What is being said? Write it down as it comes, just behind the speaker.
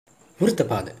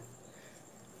වෘත්තපාද.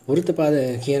 වෘත්තපාද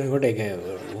කියනකොට ඒක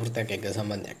වෘත්තයක් එක්ක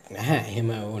සම්බන්ධයක් නැහැ. එහෙම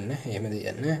ඕනේ. එහෙම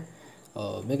දෙයක් නැහැ.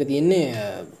 මේක තියෙන්නේ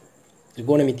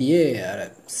ත්‍රිකෝණමිතියේ අර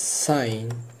sin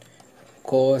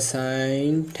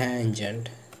cosine tangent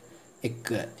එක්ක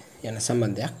යන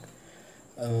සම්බන්ධයක්.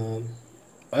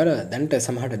 අර දැන්ට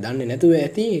සමහරට දන්නේ නැතුව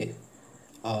ඇති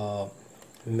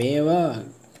මේවා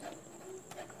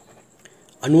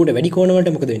 90ට වැඩි කෝණ වලට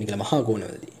මොකද වෙන්නේ කියලා මහා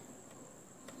කෝණවලදී.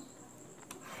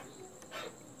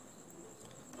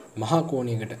 මහා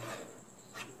කෝණයකට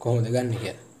කොහොමද ගන්න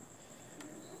කියලා.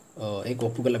 ඒක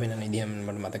ඔප්පු කරලා පෙන්නන්න ඉදියම්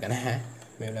මට මතක නැහැ.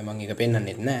 මේ වෙලාව මම ඒක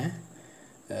පෙන්නන්නෙත් නැහැ.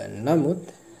 නමුත්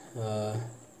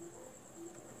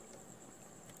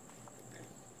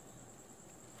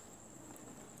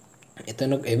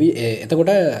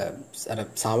එතකොට අර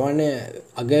සාමාන්‍ය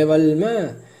අගයවල්ම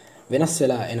වෙනස්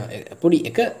වෙලා එනවා. පොඩි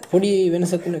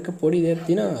වෙනසක් තියෙනවා. එක පොඩි දෙයක්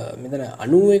තියෙනවා. මෙතන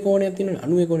 90 කෝණයක් තියෙනවා.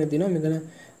 90 කෝණයක් තියෙනවා. මෙතන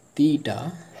තීටා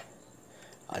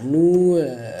 90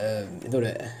 එතකොට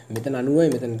මෙතන 90යි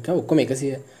මෙතන ඔක්කොම 100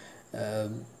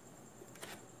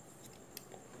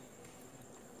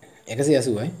 180යි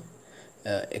 100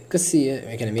 ඒ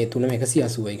කියන්නේ මේ තුනම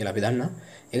 180යි කියලා අපි දන්නා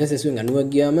 180න් 90ක්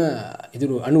ගියාම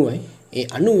ඉතුරු 90යි ඒ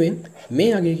 90න්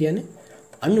මේ අගය කියන්නේ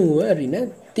 90 ඍණ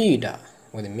තීටා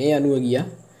මොකද මේ 90 ගියා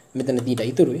මෙතන තීටා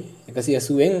ඉතුරුයි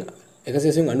 180න්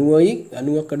 90යි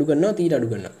 90ක් අඩු කරනවා තීටා අඩු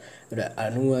කරනවා ඒකට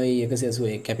 90යි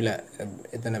 180යි කැපිලා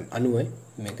එතන 90යි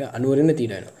මේක 90 ඍණ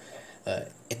තීටා වෙනවා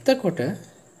එතකොට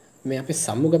මේ අපේ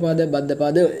සම්මුඛ පාද බද්ධ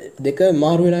පාද දෙක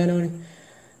මාරු වෙලා යනවනේ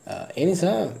ඒ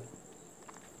නිසා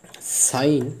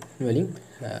sin වලින්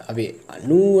අපි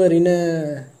 90 ඍණ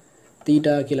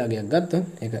තීටා කියලා ගයක් ගත්තොත්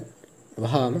ඒක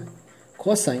වහාම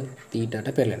cosine තීටාට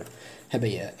පෙරලෙනවා.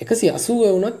 හැබැයි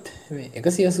 180 වුණත් මේ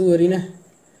 180 ඍණ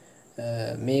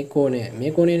මේ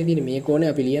කෝණයනේ තියෙන්නේ මේ කෝණය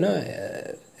අපි ලියනවා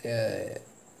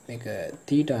මේක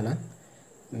තීටා නම්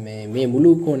මේ මුළු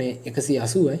කෝණය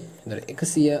 180යි. ඒතර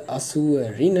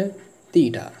 180 ඍණ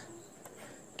තීටා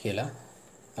කියලා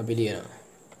අපි ලියනවා.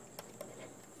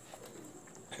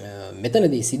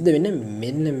 මෙතනදී සිද්ධ වෙන්නේ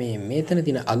මෙන්න මේ මෙතන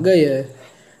තියෙන අගය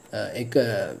එක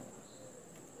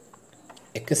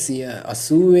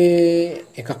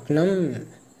 180 එකක් නම්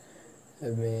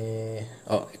මේ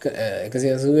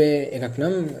 180 එකක්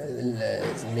නම්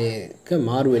මේක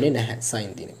මාරු වෙන්නේ නැහැ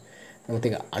sin තියෙන. නමුත්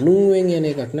ඒක 90න් යන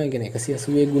එකක් නම් කියන්නේ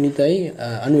 180 ගුණිතයි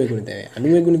 90 ගුණිතයි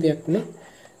 90 ගුණිතයක් නේ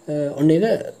ඔන්න ඒක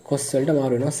cos වලට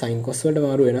මාරු වෙනවා sin cos වලට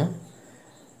මාරු වෙනවා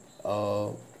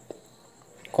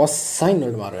cos sin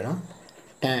වලට මාරු වෙනවා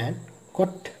tan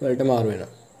cot වලට මාරු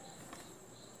වෙනවා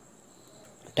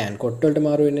tan cot වලට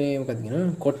මාරු වෙන්නේ මොකක්ද කියනවා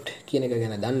cot කියන එක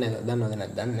ගැන දන්නවද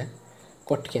නැත්ද දන්නේ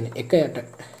cot කියන්නේ එක යට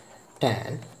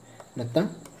tan නැත්නම්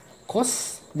cos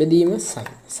බෙදීම sin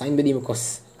sin බෙදීම cos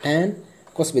tan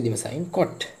cos බෙදීම sin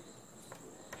cot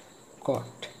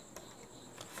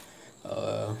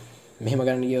මෙහෙම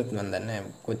ගන්න ගියොත් මම දන්නේ නැහැ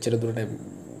කොච්චර දුරට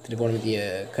ත්‍රිකෝණමිතිය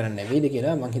කරන්න වෙයිද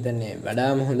කියලා මම හිතන්නේ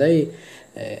වඩාම හොඳයි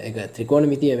ඒක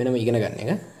ත්‍රිකෝණමිතිය වෙනම ඉගෙන ගන්න එක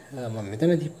මම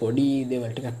මෙතනදී පොඩි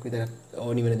දේවල් ටිකක් විතර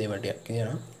ඕනි වෙන දේවල් ටිකක්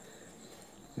කියනවා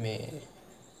මේ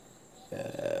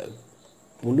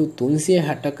මුළු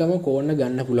 360කම කෝණ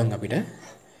ගන්න පුළුවන් අපිට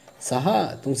සහ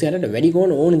 360ට වැඩි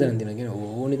කෝණ ඕනි තරම් තියෙනවා කියන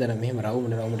ඕනි තරම් මෙහෙම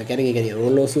රවුමට කැරකි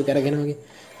රෝලෝසුව කැරගෙනවා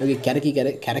වගේ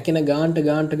කැරකෙන ගාන්ට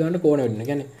කෝණ වෙන්න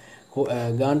කියන්නේ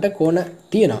ගාන්ට කෝණ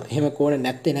තියෙනවා එහෙම කෝණ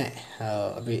නැත්තේ නෑ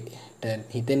අපිට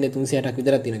හිතෙන්නේ 360ක්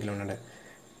විතරක් තියෙන කියලා උනට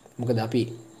මොකද අපි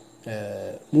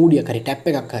මූඩියක් හරි ටැප්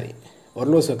එකක් හරි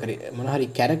ඔරලෝසුවක් හරි මොන හරි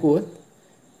කැරකුවොත්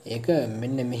ඒක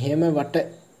මෙන්න මෙහෙම වට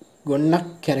ගොන්නක්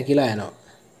කැරකිලා යනවා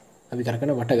අපි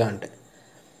කරකන වට ගන්නට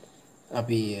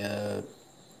අපි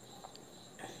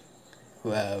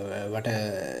වට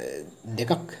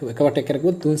දෙකක් එක වටයක්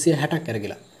කරකුවොත් 360ක්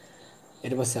කැරකිලා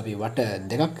ඊට පස්සේ අපි වට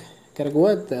දෙකක්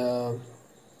කරකුවොත්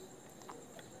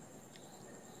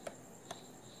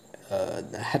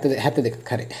 72ක්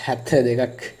හරි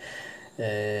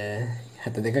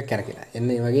 72ක් කැරකිලා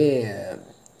එන්නේ වගේ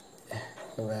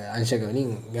අංශක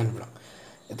වලින් ගන්න පුළුවන්.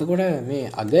 එතකොට මේ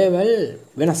අගයවල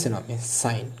වෙනස් වෙනවා. මේ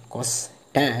sin, cos,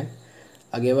 tan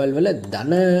අගයවල වල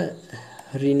ධන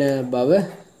ඍණ බව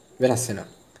වෙනස් වෙනවා.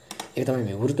 ඒක තමයි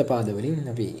මේ වෘත්තපාද වලින්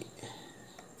අපි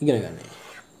ඉගෙන ගන්න.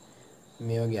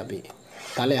 මේ වගේ අපි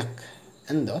තලයක්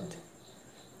ඇන්දොත්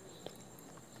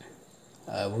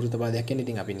වෘත්තපාදයක් කියන්නේ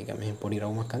ඉතින් අපි නිකන් මෙහෙම පොඩි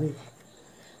රවුමක් අඳින්න.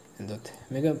 ඇන්දොත්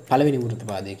මේක පළවෙනි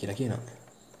වෘත්තපාදය කියලා කියනවා.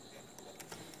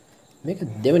 මේක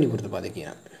දෙවෙනි වෘත්තපාදය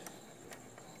කියනවා.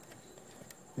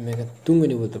 මේක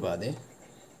තුන්වෙනි වෘත්තපාදය.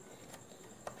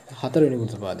 හතරවෙනි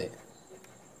වෘත්තපාදය.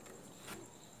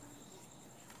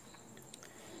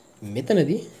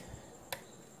 මෙතනදී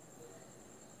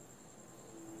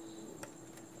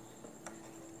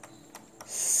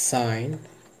sine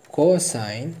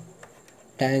cosine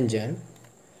tangent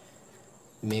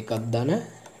මේකත් ධන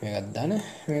මේකත් ධන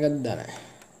මේකත් ධන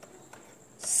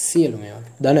සියලු මේවා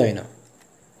ධන වෙනවා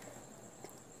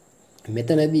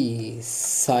මෙතනදී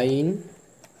sine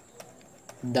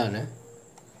ධන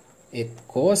ඒ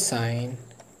cosine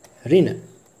ඍණ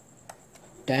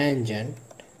tangent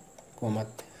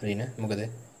කොහොමත් ඍණ මොකද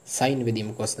sine බෙදීම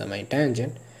cos තමයි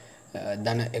tangent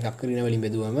ධන එකක් ඍණ වලින්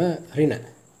බෙදුවම ඍණ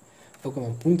ඔක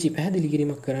මම පුංචි පැහැදිලි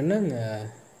කිරීමක් කරන්නම්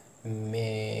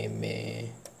මේ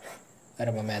අර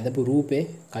මම ඇඳපු රූපේ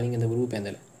කලින් ඇඳපු රූපේ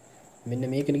ඇඳලා මෙන්න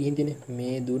මේකට ගිහින් තියෙන්නේ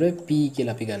මේ දුර p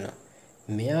කියලා අපි ගන්නවා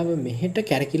මෙයාව මෙහෙට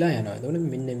කැරකිලා යනවා එතකොට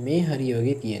මෙන්න මේ හරිය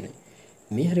වගේ තියෙන්නේ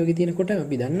මේ හරිය වගේ තියෙනකොට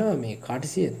අපි දන්නවා මේ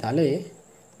කාටසිය තලයේ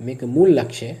මේක මූල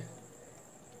ලක්ෂය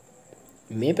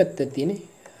මේ පැත්තේ තියෙන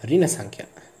ඍණ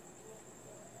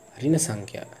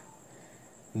සංඛ්‍යා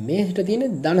මේකට තියෙන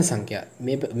ධන සංඛ්‍යා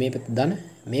මේ පැත්ත ධන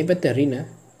මේ පැත්ත ඍණ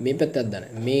මේ පැත්තත් ධන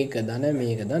මේක ධන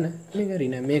මේක ධන මේක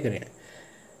ඍණ මේක ඍණ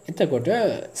එතකොට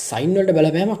sin වලට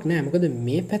බලපෑමක් නැහැ මොකද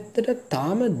මේ පැත්තට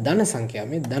තාම ධන සංඛ්‍යා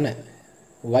මේ ධන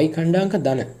y කණ්ඩාංක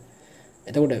ධන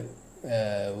එතකොට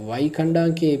y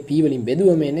කණ්ඩාංකයේ p වලින්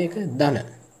බෙදුවම එන එක ධන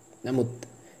නමුත්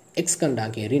x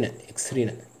කණ්ඩාංකයේ ඍණ x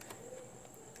ඍණ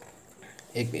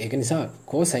ඒක නිසා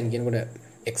cosine කියනකොට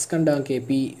x කණ්ඩාංකයේ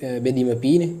p බෙදීම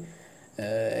p නේ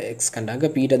x කණ්ඩාංක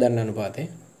p ට දරන අනුපාතය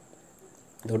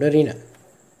එතකොට ඍණ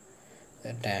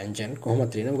tangent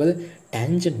කොහොමද ඍණ මොකද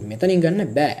tangent මෙතනින්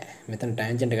ගන්න බෑ මෙතන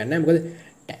tangent ගන්න නැහැ මොකද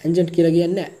tangent කියලා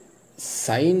කියන්නේ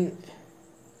sin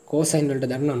cosine වලට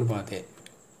දරන අනුපාතය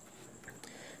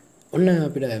ඔන්න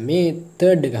අපිට මේ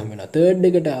third එක හම් වෙනවා third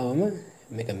එකට ආවම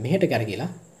මේක මෙහෙට කරකිලා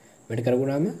මෙහෙට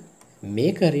කරගුණාම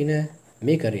මේක ඍණ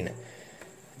මේක ඍණ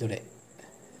එතකොට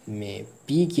මේ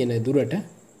p කියන දුරට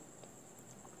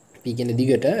p කියන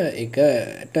දිගට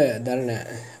එකට දරන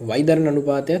y දරන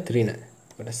අනුපාතයත් ඍණ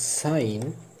එතකොට sin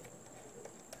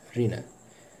ඍණ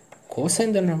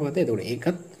cosine දරන අනුපාතය එතකොට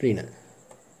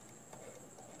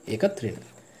ඒකත් ඍණ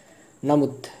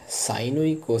නමුත් sin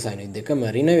උයි cosine උයි දෙකම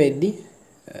ඍණ වෙද්දී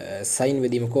sin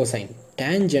වෙදීම cosine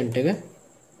tangent එක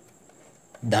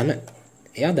ධන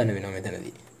එයා ධන වෙනවා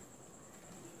මෙතනදී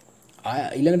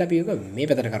ඊළඟට අපි එක මේ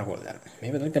පැත්තට කරකවලා දාන්න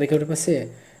මේ පැත්තට කරකවුවට පස්සේ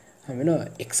හම් වෙනවා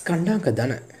x කණ්ඩාංක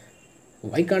ධන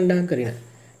y කණ්ඩාංක ඍණ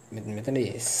මෙතනදී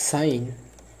sin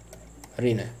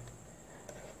ඍණ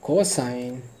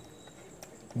cosine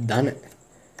ධන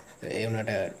ඒ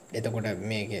උනට එතකොට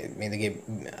මේ දෙකේ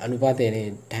අනුපාතයනේ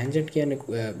tangent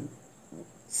කියන්නේ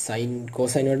sin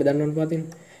cosine වලට දාන්න අනුපාතයනේ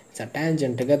ඒ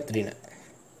tangent එකත් ඍණ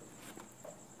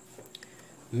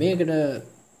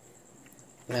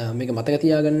මේක මතක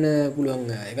තියාගන්න පුළුවන්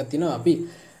එකක් තියෙනවා අපි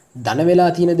ධන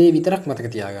වෙලා තියෙන දේ විතරක් මතක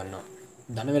තියාගන්නවා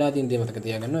ධන වෙලා තියෙන දේ මතක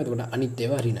තියාගන්නවා එතකොට අනිත්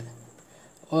ඒවා ඍණ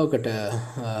ඕකට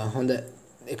හොඳ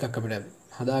එකක් අපිට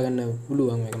හදාගන්න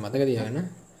පුළුවන් මේක මතක තියාගන්න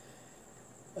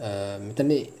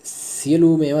මෙතනදී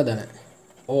සියලුම ඒවා ධන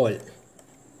all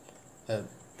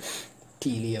t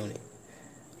ලියවනේ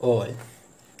all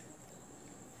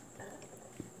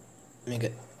මේක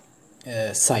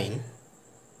sin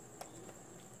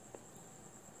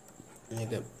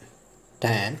මේක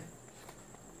tan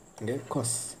මේක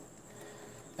cos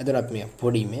එතකොට අපි මේ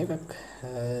පොඩි මේකක්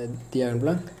තියාගන්න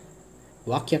පුළුවන්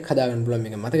වාක්‍යයක් හදාගන්න පුළුවන්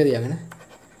මේක මතක තියාගන්න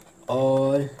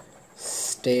all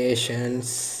stations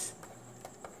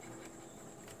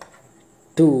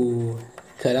to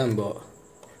Colombo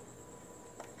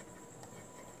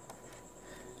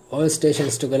all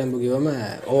stations to Colombo ගිවම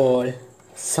all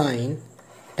sin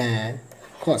tan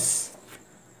cos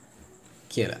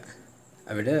කියලා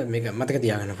අපිට මේක මතක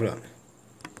තියාගන්න පුළුවන්